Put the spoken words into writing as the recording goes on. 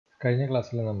കഴിഞ്ഞ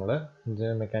ക്ലാസ്സിൽ നമ്മൾ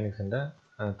എഞ്ചിനീയറിംഗ് മെക്കാനിക്സിൻ്റെ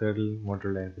തേർഡ്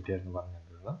മോഡ്യൂളിനെ പറ്റിയായിരുന്നു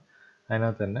പറഞ്ഞുകൊണ്ടിരുന്നത്.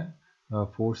 അതിനകത്ത് തന്നെ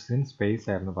ഫോഴ്സ് ഇൻ സ്പേസ്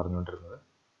ആയിരുന്നു പറഞ്ഞുകൊണ്ടിരുന്നത്.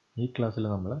 ഈ ക്ലാസ്സിൽ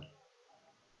നമ്മൾ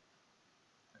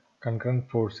കൺകറൻറ്റ്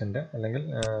ഫോഴ്സിൻ്റെ അല്ലെങ്കിൽ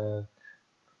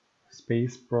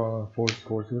സ്പേസ്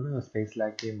ഫോഴ്സുകൾ സ്പേസിൽ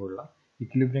ആക്ട് ചെയ്യുമ്പോഴുള്ള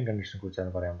ഇക്വിലിബ്രിയം കണ്ടീഷനെ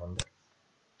കുറിച്ചാണ് പറയാൻ പോകുന്നത്.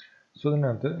 സോ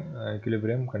ഇതിനകത്ത്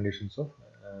equilibrium conditions of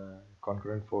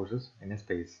concurrent forces in A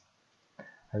space,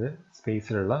 അത്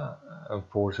സ്പേസിലുള്ള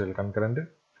ഫോഴ്സുകൾ കൺകറൻറ്റ്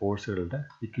ഫോഴ്സുകളുടെ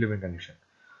equilibrium condition.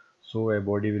 So a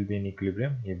body will be in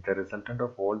equilibrium if the resultant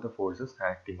of all the forces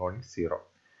acting on is zero.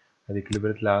 അത്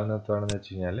ഇക്വിലിബ്രിയത്തിലാകുന്നതാണെന്ന്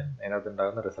വെച്ച് കഴിഞ്ഞാൽ അതിനകത്ത്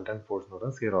ഉണ്ടാകുന്ന റിസൾട്ടൻറ്റ് ഫോഴ്സ് എന്ന്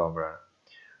പറയുന്നത് സീറോ ആകുമ്പോഴാണ്.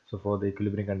 So for the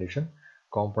equilibrium condition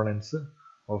components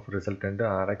of resultant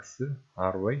R X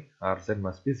R why are Z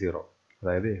must be zero.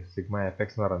 അതായത് sigma F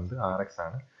X എന്ന് പറയുന്നത് ആർ എക്സ്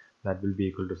ആണ്, that will be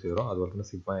equal to zero. അതുപോലെ തന്നെ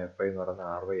sigma F I എന്ന് പറയുന്നത്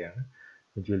R Y ആണ്,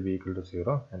 which will be equal to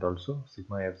zero. And also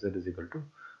sigma F Z is equal to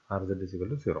R Z is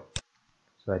equal to zero.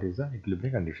 So that is the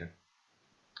equilibrium condition.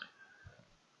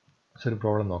 So ഒരു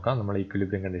problem നോക്കാം. നമ്മൾ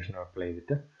equilibrium condition apply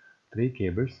ചെയ്തിട്ട് 3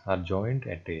 cables are joined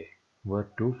at A where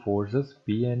two forces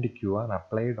P and Q are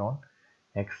applied on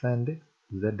X and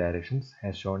Z directions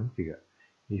as shown in figure.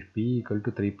 If P equal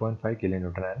to 3.5 kN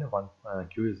and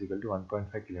Q is equal to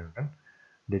 1.5 kN,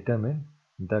 determine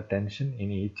the tension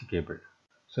in each cable.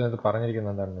 So ഇത്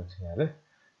പറഞ്ഞിരിക്കുന്നത് എന്താണെന്ന് വെച്ച് കഴിഞ്ഞാൽ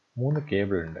 3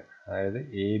 cable ഉണ്ട്, അതായത്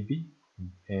AB,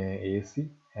 AC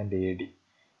and AD.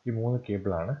 ഈ 3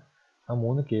 കേബിളാണ്. ആ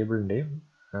 3 കേബിളിൻ്റെയും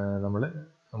നമ്മൾ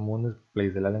 3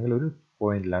 പ്ലേസിൽ അല്ലെങ്കിൽ ഒരു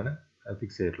പോയിന്റിലാണ്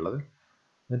ഫിക്സ് ചെയ്തിട്ടുള്ളത്.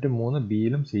 എന്നിട്ട് 3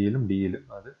 ബിയിലും സിയിലും ഡിയിലും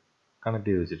അത് കണക്ട്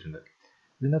ചെയ്ത് വെച്ചിട്ടുണ്ട്.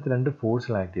 ഇതിനകത്ത് 2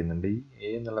 ഫോഴ്സുകൾ ആക്ട് ചെയ്യുന്നുണ്ട്. ഈ എ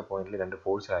എന്നുള്ള പോയിന്റിൽ 2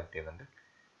 ഫോഴ്സുകൾ ആക്ട് ചെയ്യുന്നുണ്ട്.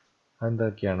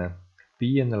 അതെന്തൊക്കെയാണ്? പി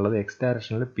എന്നുള്ളത് എക്സ്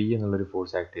ഡയറക്ഷനിൽ പി എന്നുള്ളൊരു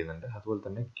ഫോഴ്സ് ആക്ട് ചെയ്യുന്നുണ്ട്. അതുപോലെ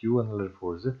തന്നെ ക്യൂ എന്നുള്ളൊരു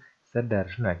ഫോഴ്സ് സെഡ്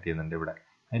ഡയറക്ഷനിൽ ആക്ട് ചെയ്യുന്നുണ്ട്. ഇവിടെ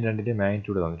അതിന് രണ്ടിൻ്റെ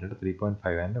മാഗ്നിറ്റ്യൂഡ് തന്നിട്ടുണ്ട്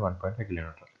 3.5 ആൻഡ് 1.5 kN.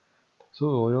 സോ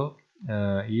ഓരോ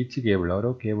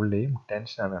ഓരോ കേബിളിൻ്റെയും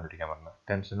ടെൻഷനാണ് കണ്ടുപിടിക്കാൻ പറഞ്ഞത്.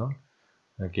 Tension on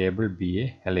cable B A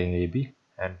അല്ലെങ്കിൽ A B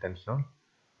and tension on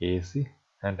A C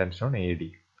and tension on A D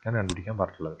ആണ് കണ്ടുപിടിക്കാൻ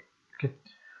പറഞ്ഞിട്ടുള്ളത്. ഓക്കെ,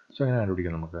 സോ അങ്ങനെ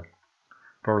കണ്ടുപിടിക്കാം. നമുക്ക്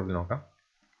പ്രോബ്ലത്തിൽ നോക്കാം.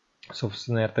 സോ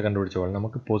നേരത്തെ കണ്ടുപിടിച്ച പോലെ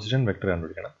നമുക്ക് പൊസിഷൻ വെക്ടർ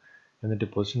കണ്ടുപിടിക്കണം. എന്നിട്ട്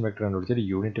പൊസിഷൻ വെക്ടർ കണ്ടുപിടിച്ചിട്ട്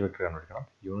യൂണിറ്റ് വെക്ടർ കണ്ടുപിടിക്കണം.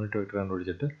 യൂണിറ്റ് വെക്ടർ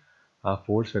കണ്ടുപിടിച്ചിട്ട് ആ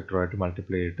ഫോഴ്സ് വെക്ടറുമായിട്ട്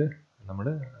മൾട്ടിപ്ലൈ ചെയ്തിട്ട് നമ്മൾ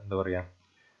എന്താ പറയുക,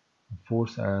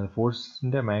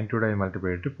 ഫോഴ്സിൻ്റെ മാഗ്നിറ്റ്യൂഡായി മൾട്ടിപ്ലൈ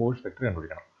ചെയ്തിട്ട് ഫോഴ്സ് വെക്ടർ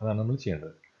കണ്ടുപിടിക്കണം. അതാണ് നമ്മൾ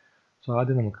ചെയ്യേണ്ടത്. സോ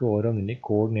ആദ്യം നമുക്ക് ഓരോന്നിൻ്റെയും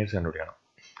കോർഡിനേറ്റ്സ് കണ്ടുപിടിക്കണം.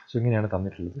 സോ ഇങ്ങനെയാണ്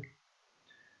തന്നിട്ടുള്ളത്.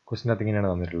 ക്വസ്റ്റിനകത്ത് ഇങ്ങനെയാണ്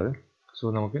തന്നിട്ടുള്ളത്.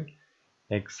 സോ നമുക്ക്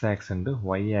എക്സ് ആക്സ് ഉണ്ട്,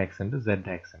 വൈ ആക്സ് ഉണ്ട്,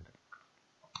 സെഡ് ആക്സ് ഉണ്ട്.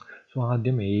 സോ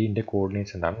ആദ്യം എയിൻ്റെ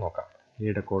കോർഡിനേറ്റ്സ് എന്താണെന്ന് നോക്കാം.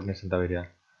 എയുടെ കോർഡിനേറ്റ്സ് എന്താ വരിക?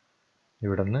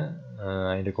 ഇവിടെ നിന്ന്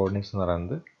അതിൻ്റെ കോർഡിനേറ്റ്സ് എന്ന്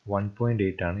പറയുന്നത്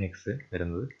 1.8 ആണ് എക്സ്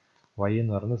വരുന്നത്, വൈ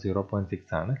എന്ന് പറയുന്നത്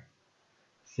 0.6 ആണ്,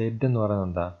 സെഡ് എന്ന് പറയുന്നത്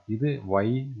എന്താ, ഇത് വൈ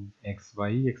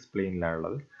എക്സ്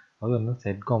പ്ലെയിനിലാണുള്ളത്. അതുകൊണ്ട്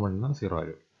സെഡ് കോമ്പണൻറ്റ് 0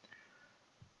 വരും.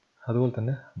 അതുപോലെ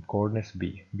തന്നെ കോർഡിനേറ്റ്സ്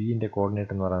ബിൻ്റെ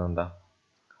കോർഡിനേറ്റ് എന്ന് പറയുന്നത് എന്താ,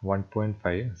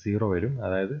 1.5 0 വരും.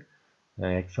 അതായത്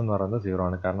എക്സ് എന്ന് പറയുന്നത് 0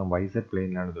 ആണ്, കാരണം വൈ സെഡ്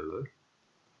പ്ലെയിനിലാണ് ഇതുള്ളത്.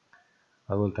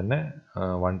 അതുപോലെ തന്നെ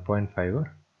 1.5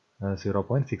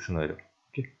 0.6 എന്ന് വരും.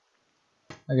 ഓക്കെ,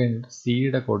 അത് കഴിഞ്ഞിട്ട്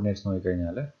സിയുടെ കോർഡിനേറ്റ്സ്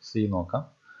നോക്കിക്കഴിഞ്ഞാൽ സി നോക്കാം.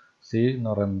 സി എന്ന്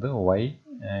പറയുന്നത്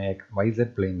വൈ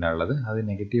സെഡ് പ്ലെയിനിലാണുള്ളത്, അത്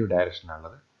നെഗറ്റീവ്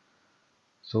ഡയറക്ഷനാണുള്ളത്.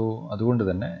 സോ അതുകൊണ്ട്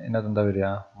തന്നെ ഇതിനകത്ത് എന്താ വരിക,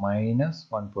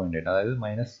 -1.8, അതായത്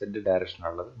മൈനസ് സെഡ്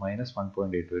ഡയറക്ഷനാണുള്ളത്,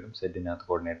 -1.8 വരും സെഡിനകത്ത്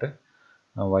കോർഡിനേറ്റ്.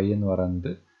 വൈ എന്ന്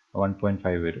പറയുന്നത്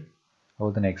 1.5 വരും.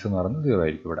 അതുപോലെ തന്നെ എക്സ് എന്ന് പറയുന്നത് 0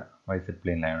 ആയിരിക്കും ഇവിടെ വൈ സെഡ്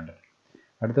പ്ലെയിനിലായതുകൊണ്ട്.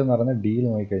 അടുത്തെന്ന് പറയുന്നത് ഡിയിൽ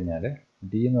നോക്കിക്കഴിഞ്ഞാൽ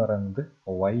ഡി എന്ന് പറയുന്നത്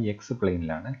വൈ എക്സ്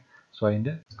പ്ലെയിനിലാണ്. സോ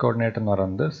അതിൻ്റെ കോർഡിനേറ്റ് എന്ന്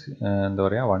പറയുന്നത് എന്താ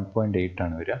പറയുക 1.8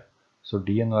 ആണ് വരിക. സോ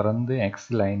ഡി എന്ന് പറയുന്നത്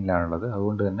എക്സ് ലൈനിലാണുള്ളത്,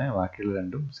 അതുകൊണ്ട് തന്നെ ബാക്കിയുള്ള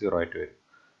രണ്ടും 0 ആയിട്ട് വരും.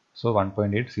 സോ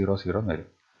 1.8 0 0 എന്ന് വരും.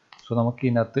 സോ നമുക്ക്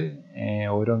ഇതിനകത്ത്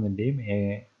ഓരോന്നിൻ്റെയും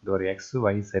എന്താ പറയുക എക്സ്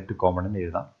വൈ സെഡ് കോമ്പണൻറ്റ്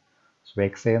എഴുതാം. സോ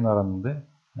എക്സ് എ എന്ന് പറയുന്നത്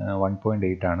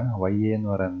 1.8 ആണ്, വൈ എ എന്ന്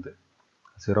പറയുന്നത്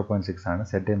 0.6 ആണ്,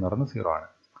 സെഡ് എന്ന് പറയുന്നത് 0 ആണ്.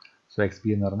 സോ എക്സ് ബി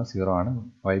എന്ന് പറയുന്നത് 0 ആണ്,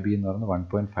 വൈ ബി എന്ന് പറയുന്നത്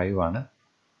 1.5 ആണ്,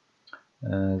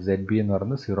 സെഡ് ബി എന്ന്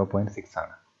പറയുന്നത് 0.6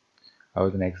 ആണ്.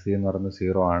 അതുപോലെ തന്നെ എക്സ് സി എന്ന് പറയുന്നത്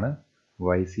 0 ആണ്,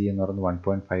 വൈ സി എന്ന് പറയുന്നത്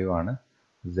 1.5 ആണ്,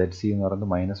 സെഡ് സി എന്ന് പറയുന്നത്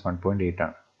 -1.8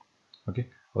 ആണ്. ഓക്കെ,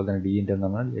 അതുപോലെ തന്നെ ഡിൻ്റെ എന്ന്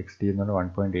പറഞ്ഞാൽ എക്സ് ഡി എന്ന് പറഞ്ഞാൽ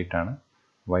 1.8 ആണ്,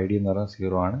 വൈ ഡി എന്ന് പറയുന്നത്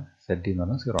 0 ആണ്, സെഡ് ഡി എന്ന്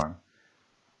പറയുന്നത് 0 ആണ്.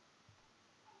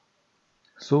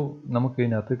 സോ നമുക്ക്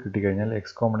ഇതിനകത്ത് കിട്ടിക്കഴിഞ്ഞാൽ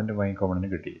എക്സ് കോമ്പണൻറ്റും വൈ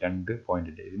കോമ്പണൻറ്റും കിട്ടി, 2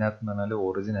 പോയിൻറ്റിൻ്റെ. ഇതിനകത്ത് എന്ന് പറഞ്ഞാൽ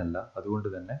ഒറിജിൻ അല്ല, അതുകൊണ്ട്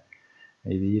തന്നെ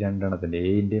ഇത് ഈ രണ്ടെണ്ണത്തിൻ്റെ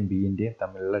എയിൻ്റെയും ബിൻ്റെയും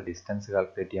തമ്മിലുള്ള ഡിസ്റ്റൻസ്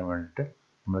കാൽക്കുലേറ്റ് ചെയ്യാൻ വേണ്ടിയിട്ട്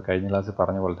നമ്മൾ കഴിഞ്ഞ ക്ലാസ്സിൽ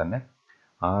പറഞ്ഞ പോലെ തന്നെ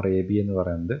ആർ എ ബി എന്ന്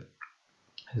പറയുന്നത്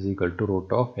is equal to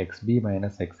 √(xb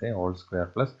 - xa) whole square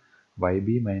plus yb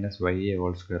 - ya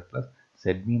whole square plus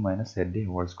zb - za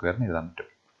whole square എന്ന് എഴുതാൻ പറ്റും.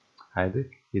 അതായത്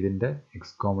ഇതിൻ്റെ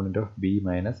X component of B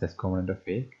minus S component of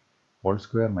A whole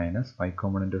square minus y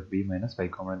component of b minus y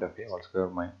component of a whole square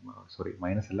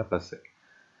minus അല്ല plus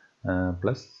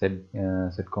plus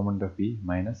z component of b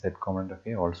minus z component of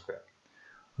a whole square.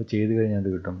 അപ്പോൾ ചെയ്ത് കഴിഞ്ഞാൽ അത്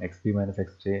കിട്ടും X B minus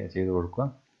X J ചെയ്ത് കൊടുക്കുക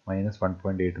minus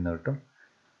 1.8 എന്ന് കിട്ടും.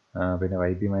 പിന്നെ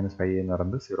വൈ ബി മൈനസ് വൈ എന്ന്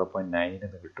പറയുന്നത് 0.9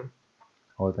 എന്ന് കിട്ടും.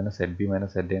 അതുപോലെ തന്നെ Z B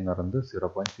minus Z A എന്ന് പറയുന്നത്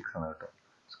 0.6 എന്ന് കിട്ടും.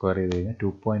 സ്ക്വയർ ചെയ്ത് കഴിഞ്ഞാൽ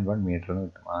 2.1 മീറ്റർ എന്ന്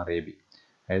കിട്ടും ആർ എ ബി.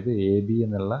 അതായത് എ ബി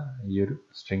എന്നുള്ള ഈ ഒരു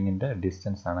സ്ട്രിങ്ങിൻ്റെ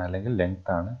ഡിസ്റ്റൻസ് ആണ് അല്ലെങ്കിൽ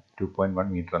ലെങ്ത് ആണ് 2.1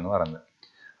 മീറ്റർ എന്ന് പറയുന്നത്.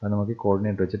 അത് നമുക്ക്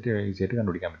കോർഡിനേറ്റ് വെച്ചിട്ട് ഈസിയായിട്ട്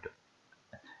കണ്ടുപിടിക്കാൻ പറ്റും.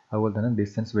 അതുപോലെ തന്നെ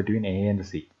distance between A and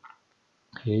C,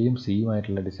 എയും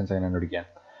സിയുമായിട്ടുള്ള ഡിസ്റ്റൻസ് എങ്ങനെ കണ്ടുപിടിക്കാം?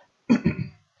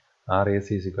 R A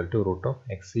C equal to root of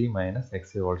X C minus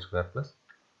X A whole square plus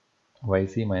Y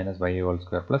C minus Y A whole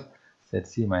square plus Z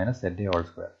C minus Z A whole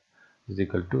square is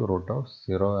equal to root of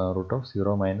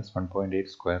 0 minus 1.8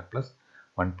 square plus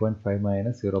 1.5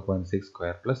 minus 0.6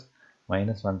 square plus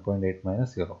minus 1.8 minus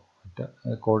 0.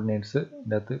 Coordinates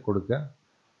ഇതിനകത്ത് കൊടുക്കുക,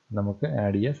 നമുക്ക്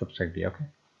add ചെയ്യുക, subtract ചെയ്യുക. Okay,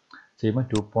 ചെയ്യുമ്പോൾ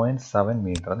 2.7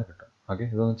 metre എന്ന് കിട്ടും. Okay,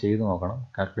 ഇതൊന്ന് ചെയ്ത് നോക്കണം,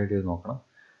 കാൽക്കുലേറ്റ് ചെയ്ത് നോക്കണം.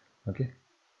 ഓക്കെ,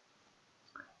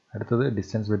 അടുത്തത്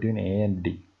distance between A and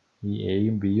D. ഈ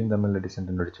എയും ബിയും തമ്മിലുള്ള ഡിസ്റ്റൻസ്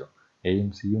കണ്ടുപിടിച്ചു, എയും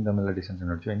സിയും തമ്മിലുള്ള ഡിസ്റ്റൻസ്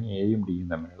കണ്ടുപിടിച്ചു, ഇനി എയും ഡിയും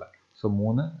തമ്മിലുള്ള. സോ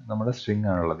 3 നമ്മുടെ സ്ട്രിങ്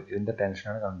ആണുള്ളത്, ഇതിൻ്റെ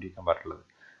ടെൻഷനാണ് കണ്ടുപിടിക്കാൻ പറ്റുള്ളത്.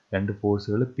 2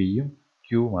 ഫോഴ്സുകൾ പിയും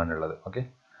ക്യൂവും ആണുള്ളത്. Okay,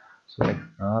 so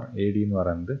R A D എന്ന്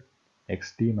പറയുന്നത്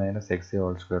X D minus X A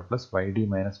whole square plus Y D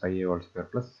minus Y A whole square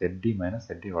plus Z D minus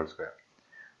Z D whole square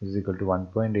is equal to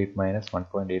 1.8 minus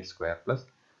 1.8 square plus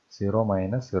 0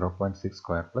 minus 0.6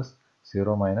 square plus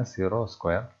 0 minus 0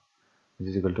 square which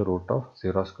is equal to root of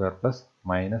 0 square plus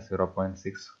minus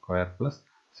 0.6 square plus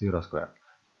 0 square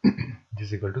which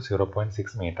is equal to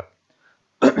 0.6 meter.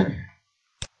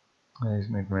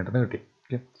 മീറ്ററിന് കിട്ടി.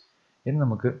 Okay, ഇനി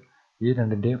നമുക്ക് ഈ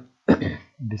രണ്ടിൻ്റെയും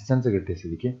distance കിട്ടിയ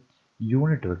സ്ഥിതിക്ക്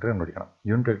unit vector കണ്ടുപിടിക്കണം.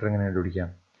 Unit vector എങ്ങനെ കണ്ടുപിടിക്കാം?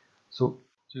 സോ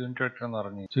യൂണിറ്റ് വെക്ടർ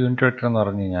എന്ന്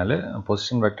പറഞ്ഞു കഴിഞ്ഞാൽ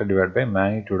position vector divide by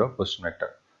magnitude of position vector.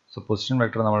 So position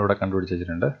vector നമ്മളിവിടെ കണ്ടുപിടിച്ച്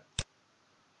വെച്ചിട്ടുണ്ട്,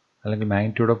 അല്ലെങ്കിൽ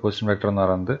മാഗ്നിറ്റ്യൂഡ് ഓഫ് പൊസിഷൻ വെക്ടർ എന്ന്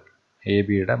പറയുന്നത് എ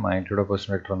ബിയുടെ മാഗ്നിറ്റ്യൂഡ് ഓഫ്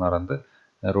പൊസിഷൻ വെക്ടർ എന്ന് പറയുന്നത്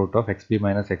root of X B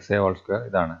minus X A whole square,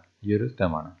 ഇതാണ് ഈ ഒരു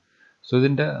ടേമാണ്. സോ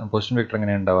ഇതിൻ്റെ പൊസിഷൻ വെക്ടർ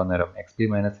എങ്ങനെയാണ് ഉണ്ടാവുക? നേരം X B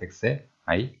minus X A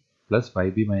I plus Y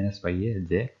B minus Y A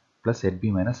J plus Z B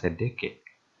minus Z A K.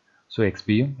 So X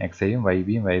ബിയും X എയും Y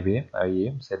ബിയും വൈ ബിയും ഐ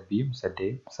എയും സെഡ് ബിയും സെഡ്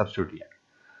എയും സബ്സ്റ്റിറ്റ്യൂട്ട് ചെയ്യാം.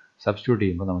 സബ്സ്റ്റിറ്റ്യൂട്ട്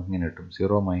ചെയ്യുമ്പോൾ നമുക്ക് ഇങ്ങനെ കിട്ടും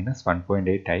 0 minus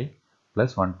 1.8 I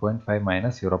plus 1.5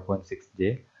 minus 0.6 J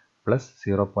plus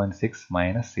 0.6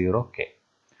 minus 0 K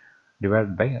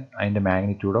divide by അതിൻ്റെ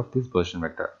magnitude of this position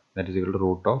vector that is equal to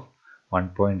root of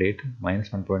 1.8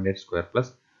 minus 1.8 square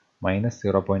plus minus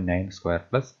 0.9 square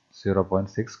plus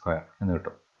 0.6 square എന്ന്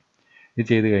കിട്ടും. ഇത്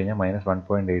ചെയ്ത് കഴിഞ്ഞാൽ minus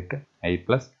 1.8 I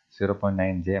plus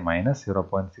 0.9 J minus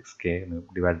 0.6 K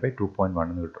divide by 2.1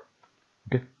 എന്ന് കിട്ടും.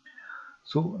 Okay,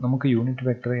 so നമുക്ക് unit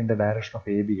vector in the direction of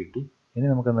A B കിട്ടി. ഇനി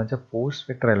നമുക്ക് എന്താ വെച്ചാൽ force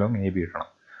vector along A B കിട്ടണം.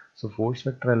 So force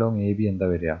vector along A B എന്താ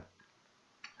വരിക?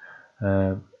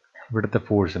 ഇവിടുത്തെ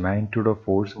force magnitude of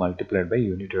force multiplied by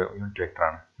unit vector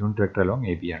ആണ്. Unit vector along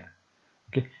A B ആണ്.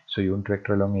 Okay, so unit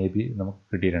vector along A B നമുക്ക്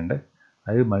കിട്ടിയിട്ടുണ്ട്,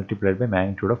 അത് multiplied by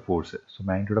magnitude of force. So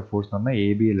magnitude of force എന്ന് പറഞ്ഞാൽ A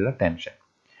ബിയിലുള്ള tension.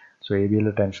 So A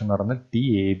ബിയിലുള്ള tension എന്ന് പറഞ്ഞാൽ T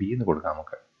A B എന്ന് കൊടുക്കാം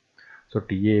നമുക്ക്. So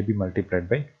T A B multiplied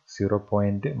by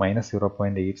minus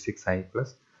 0.86 I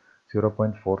plus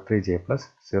 0.43 J plus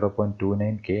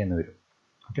 0.29 K എന്ന് വരും.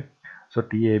 ഓക്കെ, സോ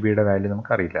ടി എ ബിയുടെ വാല്യൂ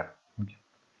നമുക്കറിയില്ല. ഓക്കെ,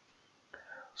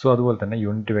 സോ അതുപോലെ തന്നെ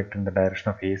unit വെക്ടറിൻ്റെ direction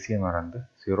of A C എന്ന് പറയുന്നത്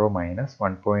 0 മൈനസ്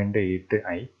 1.8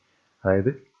 ഐ,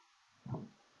 അതായത്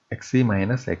X C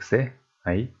minus X A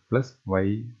I plus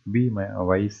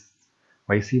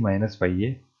Y C minus Y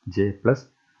A J plus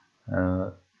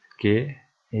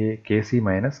K C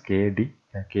minus K D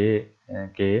K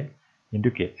A into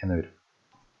K എന്ന് വരും.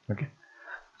 Okay,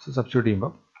 so substitute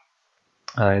ചെയ്യുമ്പോൾ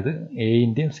അതായത്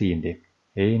എൻ്റെയും സിൻ്റെയും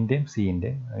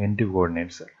end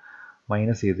coordinates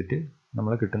minus ചെയ്തിട്ട്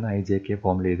നമ്മൾ കിട്ടുന്ന I J K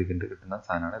ഫോമിൽ ചെയ്തിട്ട് കിട്ടുന്ന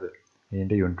സാധനമാണ് ഇത്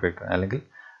ഇതിൻ്റെ യൂണിറ്റ് വെക്ടർ അല്ലെങ്കിൽ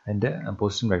അതിൻ്റെ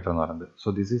പൊസിഷൻ വെക്ടർ എന്ന് പറയുന്നത്. സോ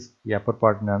ദിസ് ഈസ് ഈ അപ്പർ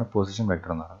പാർട്ടിനാണ് പൊസിഷൻ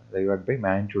വെക്ടർ എന്ന് പറയുന്നത് divide by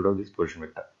magnitude of this position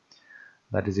vector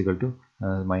that is equal to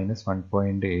minus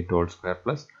 1.8 whole square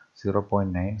plus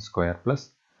 0.9 square plus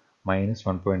minus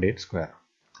 1.8 square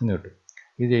എന്ന് കിട്ടും.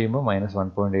 ഇത് ചെയ്യുമ്പോൾ minus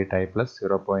 1.8 I plus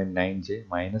 0.9 J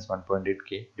minus 1.8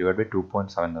 K divide by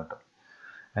 2.7 എന്ന് കിട്ടും.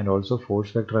 And also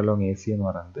force vector along A C എന്ന്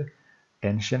പറയുന്നത്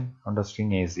tension on the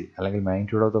string A C അല്ലെങ്കിൽ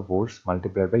magnitude of the force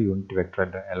multiplied by unit vector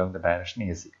along the direction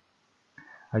A C.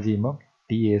 അത് ചെയ്യുമ്പോൾ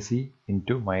T A C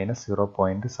into minus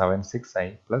 0.76 I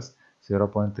plus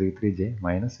 0.33 J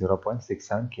minus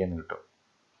 0.67 K എന്ന് കിട്ടും.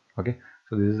 Okay,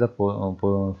 so this is the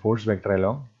force vector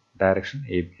along direction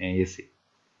A C.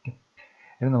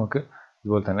 ഇനി നമുക്ക്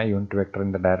ഇതുപോലെ തന്നെ unit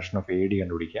വെക്ടറിൻ്റെ direction of A D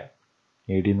കണ്ടുപിടിക്കാം.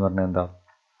 A D എന്ന് പറഞ്ഞാൽ എന്താ?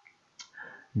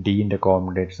 ഡിൻ്റെ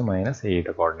കോർഡിനേറ്റ്സ് മൈനസ്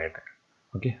എയുടെ കോർഡിനേറ്റ്.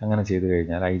 ഓക്കെ, അങ്ങനെ ചെയ്ത്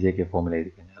കഴിഞ്ഞാൽ ഐ ജെ കെ ഫോമിൽ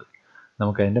എഴുതി കഴിഞ്ഞാൽ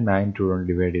നമുക്കതിൻ്റെ മാഗ്നിറ്റ്യൂഡ് കൊണ്ട്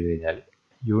ഡിവൈഡ് ചെയ്ത് കഴിഞ്ഞാൽ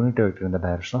unit വെക്ടറിൻ്റെ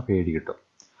direction of A D കിട്ടും.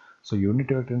 So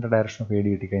unit വെക്ടറിൻ്റെ direction of A D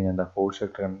കിട്ടിക്കഴിഞ്ഞാൽ എന്താ, ഫോഴ്സ്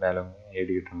വെക്ടർ എന്തായാലും A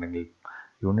D കിട്ടുന്നുണ്ടെങ്കിൽ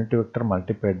unit vector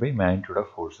multiplied by magnitude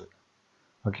of force.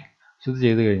 Okay, so ഇത്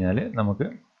ചെയ്ത് കഴിഞ്ഞാൽ നമുക്ക്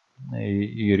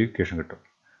ഈ ഒരു ഇക്വേഷൻ കിട്ടും.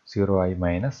 0i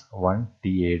minus 1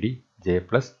 T A D J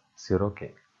plus 0k.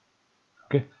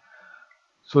 Okay,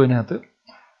 so ഇതിനകത്ത്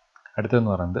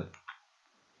അടുത്തതെന്ന് പറയുന്നത്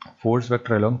force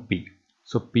vector along P.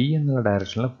 So P എന്നുള്ള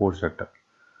ഡയറക്ഷനിലെ ഫോഴ്സ് വെക്ടർ.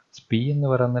 പി എന്ന്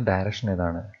പറയുന്ന ഡയറക്ഷൻ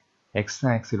ഏതാണ്, എക്സ്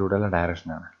ആക്സിലൂടെയുള്ള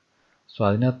ഡയറക്ഷനാണ്. സോ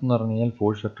അതിനകത്തെന്ന് പറഞ്ഞു കഴിഞ്ഞാൽ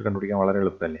ഫോഴ്സ് വെക്ടർ കണ്ടുപിടിക്കാൻ വളരെ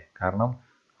എളുപ്പമല്ലേ, കാരണം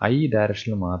ഐ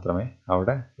ഡയറക്ഷനിൽ മാത്രമേ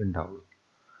അവിടെ ഉണ്ടാവുള്ളൂ.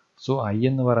 സോ ഐ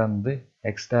എന്ന് പറയുന്നത്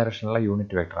എക്സ് ഡയറക്ഷനിലുള്ള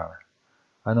യൂണിറ്റ് വെക്ടറാണ്.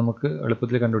 അത് നമുക്ക്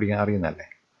എളുപ്പത്തിൽ കണ്ടുപിടിക്കാൻ അറിയുന്നതല്ലേ.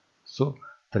 സോ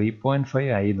 3.5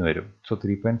 ഐ എന്ന് വരും. സോ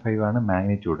 3.5 ആണ്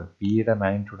മാഗ്നിറ്റ്യൂഡ്. പിയുടെ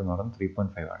മാഗ്നിറ്റ്യൂഡ് എന്ന് പറയുന്നത്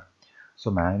 3.5 ആണ്. So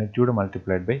magnitude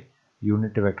multiplied by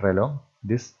unit vector along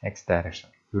this X direction.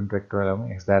 Unit vector along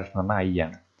X direction എന്ന് പറഞ്ഞാൽ ഐ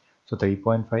ആണ്. സോ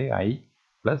 3.5 ഐ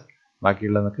പ്ലസ്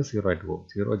ബാക്കിയുള്ളതൊക്കെ 0 ആയിട്ട് പോകും.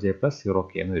 0j പ്ലസ്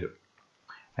 0k എന്ന് വരും.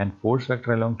 And force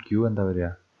vector along Q എന്താ വരിക,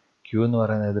 ക്യൂ എന്ന്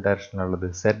പറയുന്നത് ഏത് ഡയറക്ഷനിലുള്ളത്,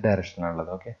 Z ഡയറക്ഷനിലുള്ളത്.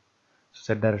 Okay,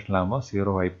 Z ഡയറക്ഷനിലാകുമ്പോൾ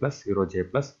 0i plus 0j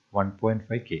plus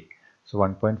 1.5k. So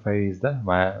 1.5 is the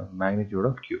magnitude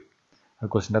of Q. അത്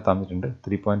ക്വസ്റ്റിൻ്റെ തന്നിട്ടുണ്ട്.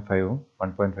 3.5ഉം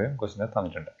 1.5ഉം ക്വസ്റ്റിൻ്റെ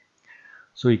തന്നിട്ടുണ്ട്.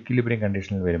 സോ ഇക്വിലിബ്രിയം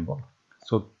കണ്ടീഷനിൽ വരുമ്പോൾ,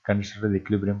 so condition of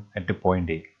equilibrium at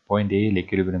point A. Point എയിൽ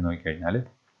ഇക്വിലിബ്രിയം നോക്കിക്കഴിഞ്ഞാൽ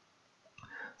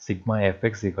sigma F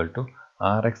X equal to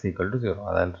R X equal to 0.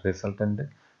 അതായത് resultant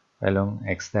along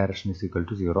X direction is equal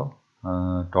to 0.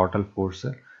 Total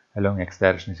force along X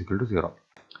direction is equal to 0.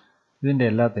 ഇതിൻ്റെ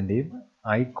എല്ലാത്തിൻ്റെയും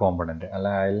I component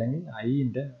അല്ലെങ്കിൽ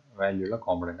ഐൻ്റെ value ഉള്ള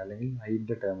component അല്ലെങ്കിൽ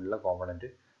ഐൻ്റെ ടേമിലുള്ള component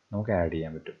നമുക്ക് add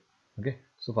ചെയ്യാൻ പറ്റും. ഓക്കെ,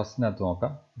 സോ ഫസ്റ്റിനകത്ത്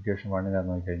നോക്കാം. ഇക്വേഷൻ 1-നകത്ത്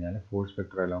നോക്കിക്കഴിഞ്ഞാൽ force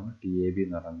vector along T A B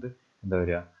എന്ന് പറയുന്നത് എന്താ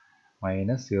വരിക,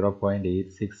 minus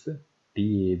 0.86 T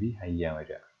A B I ആണ്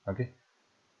വരിക. Okay,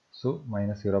 so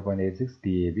minus 0.86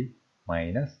 T A B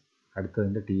minus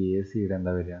അടുത്തതിൻ്റെ T A സിയുടെ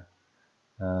എന്താ വരിക,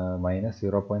 minus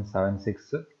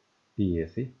 0.76 T A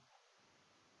C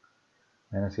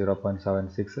minus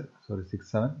 0.76 sorry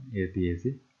 67 T A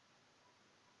C.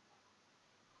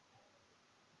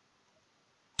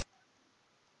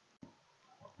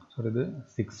 Sorry ഇത്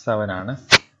 67 ആണ്,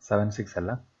 76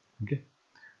 അല്ല. ഓക്കെ,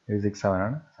 ഇത് 67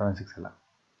 ആണ്, 76 അല്ല.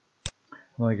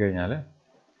 നോക്കിക്കഴിഞ്ഞാൽ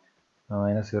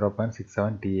minus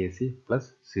 0.67 T A C plus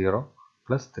 0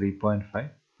 plus 3.5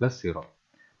 plus 0.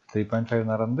 3.5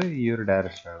 എന്ന് പറയുന്നത് ഈ ഒരു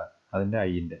ഡയറക്ഷനുള്ള അതിൻ്റെ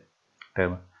ഐൻ്റെ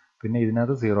ടേം. പിന്നെ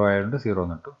ഇതിനകത്ത് 0 ആയതുകൊണ്ട് 0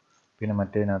 നിട്ടു. പിന്നെ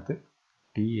മറ്റേതിനകത്ത്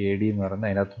ടി എ ഡി എന്ന് പറയുന്നത്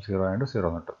അതിനകത്ത് 0 ആയതുകൊണ്ട് 0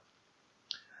 നിട്ടു.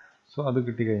 സോ അത്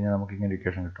കിട്ടിക്കഴിഞ്ഞാൽ നമുക്ക് ഇങ്ങനെ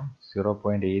ഇക്വേഷൻ കിട്ടും.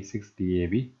 0.86 T A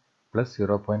B plus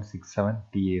 0.67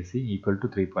 T A C equal to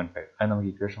 3.5. അത് നമുക്ക്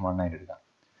ഇക്വേഷൻ 1 ആയിട്ട് എടുക്കാം.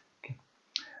 ഓക്കെ,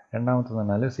 രണ്ടാമത്തെ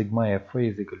പറഞ്ഞാൽ sigma F Y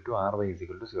is equal to R Y is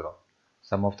equal to 0.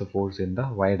 Some of the force in the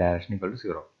Y direction equal to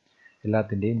 0.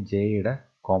 എല്ലാത്തിൻ്റെയും ജെയുടെ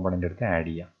component എടുത്ത് add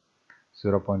ചെയ്യാം.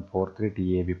 0.43 T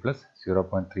A B plus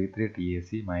 0.33 T A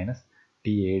C minus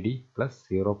T A D plus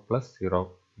 0 plus 0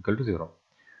 equal to 0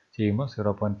 ചെയ്യുമ്പോൾ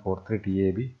 0.43 T A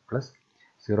B plus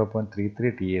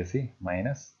 0.33 T A C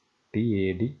minus T A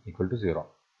D equal to 0.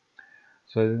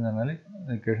 So ഇത് എന്ന് പറഞ്ഞാൽ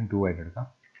equation 2 ആയിട്ട് എടുക്കാം.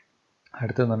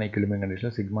 അടുത്തതെന്ന് പറഞ്ഞാൽ equilibrium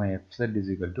കണ്ടീഷനിൽ sigma F Z is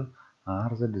equal to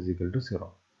R Z is equal to 0.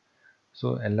 So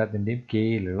എല്ലാത്തിൻ്റെയും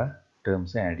കെയിലുള്ള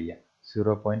ടേംസ് ആഡ് ചെയ്യാം.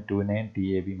 0.29 T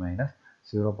A B minus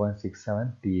 0.67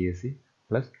 T A C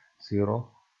plus 0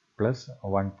 plus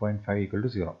 1.5 equal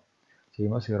to 0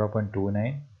 ചെയ്യുമ്പോൾ 0.29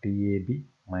 T A B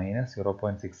minus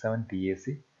 0.67 T A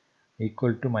C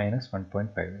equal to minus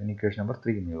 1.5. ഇതിന് equation number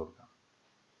 3 എന്ന് കൊടുക്കാം.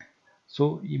 So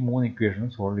ഈ 3 ഇക്വേഷനും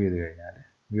solve ചെയ്ത് കഴിഞ്ഞാൽ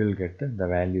we will get the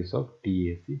values of T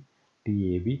A C, T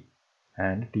A B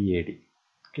and T A D.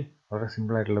 Okay, വളരെ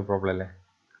സിമ്പിളായിട്ടുള്ള problem അല്ലേ.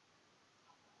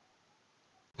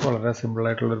 വളരെ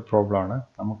സിമ്പിളായിട്ടുള്ളൊരു പ്രോബ്ലമാണ്.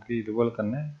 നമുക്ക് ഇതുപോലെ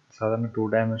തന്നെ സാധാരണ 2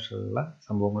 ഡയമെൻഷനിലുള്ള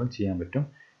സംഭവങ്ങളും ചെയ്യാൻ പറ്റും.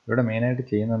 ഇവിടെ മെയിനായിട്ട്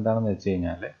ചെയ്യുന്നത് എന്താണെന്ന് വെച്ച്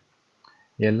കഴിഞ്ഞാൽ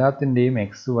എല്ലാത്തിൻ്റെയും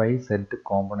എക്സ് വൈ സെറ്റ്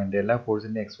കോമ്പണൻറ്റ്, എല്ലാ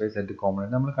ഫോഴ്സിൻ്റെയും എക്സ് വൈ സെറ്റ്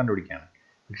കോമ്പണൻറ്റ് നമ്മൾ കണ്ടുപിടിക്കുകയാണ്.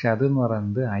 പക്ഷെ അതെന്ന്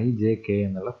പറയുന്നത് ഐ ജെ കെ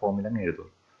എന്നുള്ള ഫോമിൽ അങ്ങ് എഴുതും.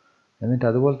 എന്നിട്ട്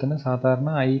അതുപോലെ തന്നെ സാധാരണ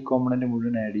ഐ കോമ്പണൻറ്റ്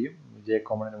മുഴുവൻ ആഡ് ചെയ്യും, ജെ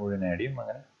കോമ്പണൻറ്റ് മുഴുവൻ ആഡ് ചെയ്യും.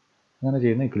 അങ്ങനെ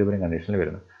ചെയ്യുന്ന ഇക്വിലിബ്രിയം കണ്ടീഷനിൽ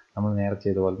വരുന്നത്. നമ്മൾ നേരെ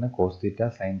ചെയ്ത പോലെ തന്നെ കോസ് തീറ്റ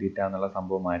സൈൻ തീറ്റ എന്നുള്ള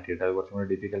സംഭവം മാറ്റിയിട്ട്, അത് കുറച്ചും കൂടി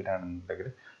ഡിഫിക്കൽട്ട് ആണെന്നുണ്ടെങ്കിൽ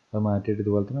അത് മാറ്റിയിട്ട്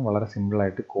ഇതുപോലെ തന്നെ വളരെ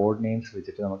സിമ്പിളായിട്ട് കോർഡിനേറ്റ്സ്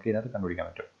വെച്ചിട്ട് നമുക്ക് ഇതിനകത്ത് കണ്ടുപിടിക്കാൻ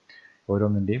പറ്റും.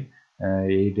 ഓരോന്നിൻ്റെയും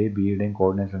എയുടെയും ബിയുടെയും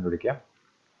കോർഡിനേറ്റ്സ് കണ്ടുപിടിക്കുക.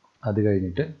 അത്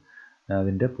കഴിഞ്ഞിട്ട്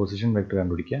അതിൻ്റെ പൊസിഷൻ വെക്ടർ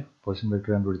കണ്ടുപിടിക്കുക. പൊസിഷൻ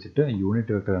വെക്ടർ കണ്ടുപിടിച്ചിട്ട്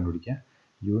യൂണിറ്റ് വെക്ടർ കണ്ടുപിടിക്കുക.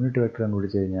 യൂണിറ്റ് വെക്ടർ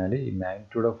കണ്ടുപിടിച്ച് കഴിഞ്ഞാൽ ഈ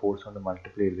മാഗ്നിറ്റ്യൂഡ് ഓഫ് ഫോഴ്സ് കൊണ്ട്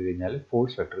മൾട്ടിപ്ലൈ ചെയ്ത് കഴിഞ്ഞാൽ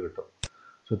ഫോഴ്സ് വെക്ടർ കിട്ടും.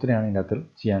 സോ ഇത്രയാണ് ഇതിനകത്ത്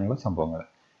ചെയ്യാനുള്ള സംഭവങ്ങൾ.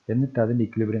 എന്നിട്ട് അതിൻ്റെ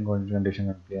ഇക്വിലിബ്രിയം കണ്ടീഷൻ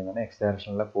കണ്ടുപിടിക്കുക. എക്സ്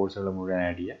ഡയറക്ഷനിലെ ഫോഴ്സുകൾ മുഴുവൻ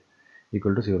ആഡ് ചെയ്യുക,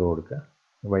 ഈക്വൽ ടു 0 കൊടുക്കുക.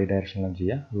 വൈ ഡയറക്ഷനിലും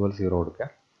ചെയ്യുക, അതുപോലെ 0 കൊടുക്കുക.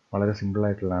 വളരെ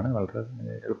സിമ്പിളായിട്ടുള്ളതാണ്, വളരെ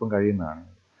എളുപ്പം കഴിയുന്നതാണ്.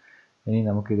 ഇനി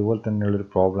നമുക്ക് ഇതുപോലെ തന്നെയുള്ളൊരു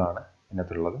പ്രോബ്ലമാണ്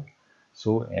ഇതിനകത്തുള്ളത്.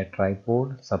 So A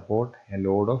tripod support A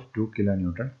load of 2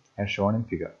 kN as shown in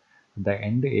figure. The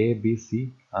end A, B,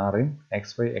 C are in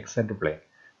XY, Z plane.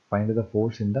 Find the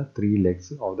force in the 3 legs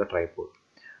of the tripod.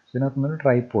 So ഇതിനകത്ത് നിന്ന്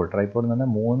tripod എന്ന് പറഞ്ഞാൽ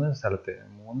 3 സ്ഥലത്ത്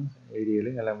 3 ഏരിയയിൽ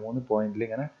അല്ല 3 പോയിന്റിൽ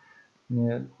ഇങ്ങനെ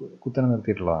കുത്തനെ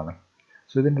നിർത്തിയിട്ടുള്ളതാണ്.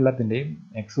 സോ ഇതിൻ്റെ എല്ലാത്തിൻ്റെയും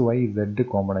XY Z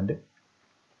കോമ്പണൻറ്റ്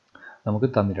നമുക്ക്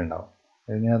തന്നിട്ടുണ്ടാവും.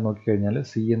 ഇങ്ങനെ നോക്കിക്കഴിഞ്ഞാൽ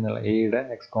സി എന്നുള്ള എയുടെ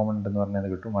എക്സ് കോമ്പണൻറ്റ് എന്ന് പറഞ്ഞാൽ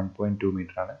കിട്ടും 1.2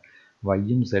 മീറ്ററാണ്.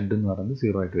 വൈയും സെഡ് എന്ന് പറയുന്നത്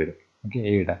 0 ആയിട്ട് വരും. ഓക്കെ,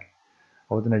 എയുടെ.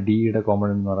 അതുപോലെ തന്നെ ഡിയുടെ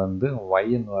കോമ്പണൻറ്റ് എന്ന് പറയുന്നത് വൈ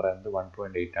എന്ന് പറയുന്നത്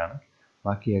 1.8 ആണ്.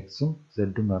 ബാക്കി എക്സും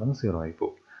സെഡും എന്ന് പറയുന്നത് 0 ആയി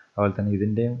പോകും. അതുപോലെ തന്നെ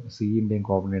ഇതിൻ്റെയും സിൻ്റെയും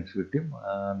കോർഡിനേറ്റ്സ് കിട്ടും,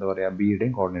 എന്താ പറയുക,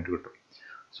 ബിയുടെയും കോർഡിനേറ്റ് കിട്ടും.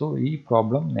 സോ ഈ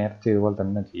പ്രോബ്ലം നേരത്തെ ഇതുപോലെ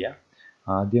തന്നെ ചെയ്യാം.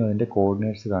 ആദ്യം അതിൻ്റെ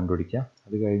കോർഡിനേറ്റ്സ് കണ്ടുപിടിക്കുക,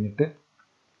 അത് കഴിഞ്ഞിട്ട്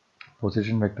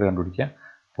പൊസിഷൻ വെക്ടർ കണ്ടുപിടിക്കുക.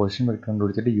 പൊസിഷൻ വെക്ടർ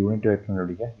കണ്ടുപിടിച്ചിട്ട് യൂണിറ്റ് വെക്ടർ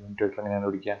കണ്ടുപിടിക്കുക. യൂണിറ്റ് വെക്ടർ എങ്ങനെയാണ്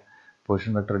കണ്ടുപിടിക്കുക?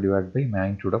 Position vector divide by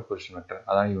magnitude of position vector,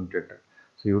 അതാണ് unit vector.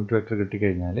 So unit vector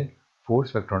കിട്ടിക്കഴിഞ്ഞാൽ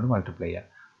ഫോഴ്സ് വെക്ടർ കൊണ്ട് മൾട്ടിപ്ലൈ ചെയ്യുക.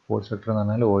 ഫോഴ്സ് വെക്ടർ എന്ന്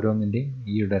പറഞ്ഞാൽ ഓരോന്നിൻ്റെയും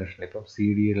ഈ ഡയറക്ഷനിൽ, ഇപ്പം സി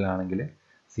ഡിയിലാണെങ്കിൽ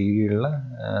സി ഡിയിലുള്ള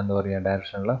എന്താ പറയുക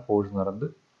ഡയറക്ഷനിലുള്ള ഫോഴ്സ് എന്ന് പറയുന്നത്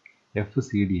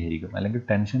FCD ആയിരിക്കും, അല്ലെങ്കിൽ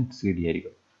ടെൻഷൻ CD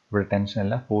ആയിരിക്കും. ഇവിടെ ടെൻഷൻ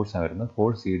അല്ല, ഫോഴ്സാണ് വരുന്നത്,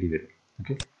 ഫോഴ്സ് CD വരും.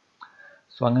 ഓക്കെ,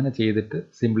 സോ അങ്ങനെ ചെയ്തിട്ട്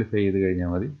സിംപ്ലിഫൈ ചെയ്ത് കഴിഞ്ഞാൽ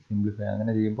മതി.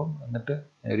 അങ്ങനെ ചെയ്യുമ്പം എന്നിട്ട്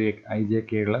ഒരു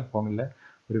IJK ഉള്ള ഫോമിലെ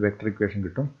ഒരു വെക്ടർ ഇക്വേഷൻ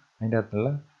കിട്ടും. അതിൻ്റെ അകത്തുള്ള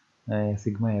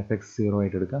സിഗ്മ FX 0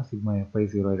 ആയിട്ട് എടുക്കാം, സിഗ്മ FY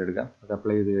 0 ആയിട്ട് എടുക്കാം. അത്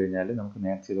അപ്ലൈ ചെയ്ത് കഴിഞ്ഞാൽ നമുക്ക്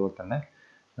നേരത്തെ ചെയ്തപോലെ തന്നെ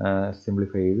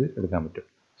സിംപ്ലിഫൈ ചെയ്ത് എടുക്കാൻ പറ്റും.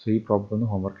 സോ ഈ പ്രോബ്ലം ഒന്ന്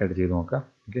ഹോംവർക്കായിട്ട് ചെയ്ത് നോക്കാം.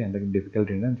 ഓക്കെ, എന്തെങ്കിലും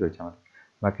ഡിഫിക്കൽട്ടി ഉണ്ടെന്ന് ചോദിച്ചാൽ മതി.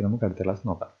 ബാക്കി നമുക്ക് അടുത്ത ക്ലാസ്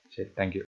നോക്കാം. ശരി, താങ്ക് യു.